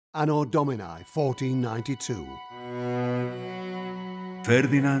Anno Domini 1492.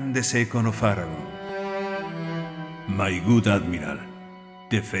 Ferdinand II of Aragon. My good admiral,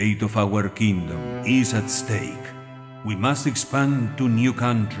 the fate of our kingdom is at stake. We must expand to new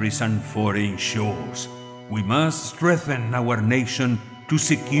countries and foreign shores. We must strengthen our nation to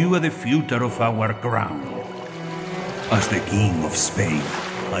secure the future of our crown. As the King of Spain,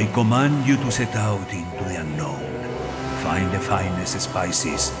 I command you to set out into the unknown. Find the finest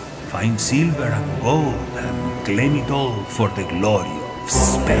spices, find silver and gold, and claim it all for the glory of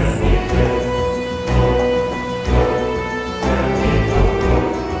Spain.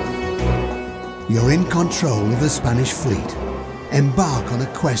 You're in control of the Spanish fleet. Embark on a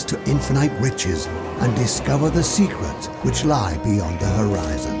quest to infinite riches and discover the secrets which lie beyond the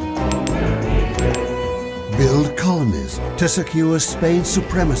horizon. Build colonies to secure Spain's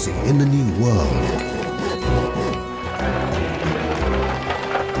supremacy in the New World.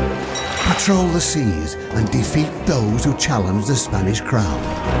 Patrol the seas and defeat those who challenge the Spanish crown.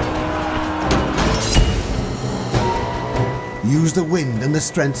 Use the wind and the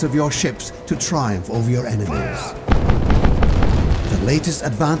strength of your ships to triumph over your enemies. The latest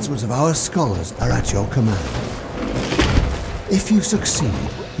advancements of our scholars are at your command. If you succeed,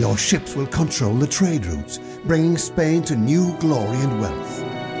 your ships will control the trade routes, bringing Spain to new glory and wealth.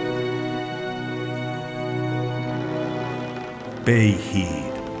 Pay heed.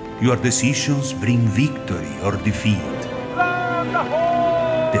 Your decisions bring victory or defeat.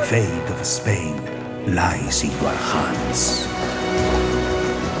 The fate of Spain lies in your hands.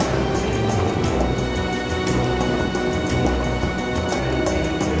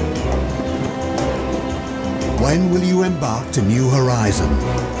 When will you embark to New Horizon?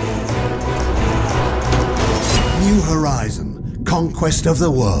 New Horizon, Conquest of the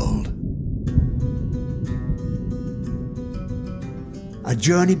World. A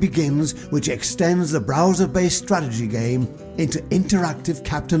journey begins which extends the browser-based strategy game into interactive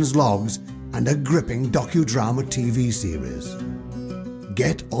captain's logs and a gripping docudrama TV series.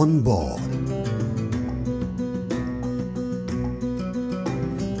 Get on board.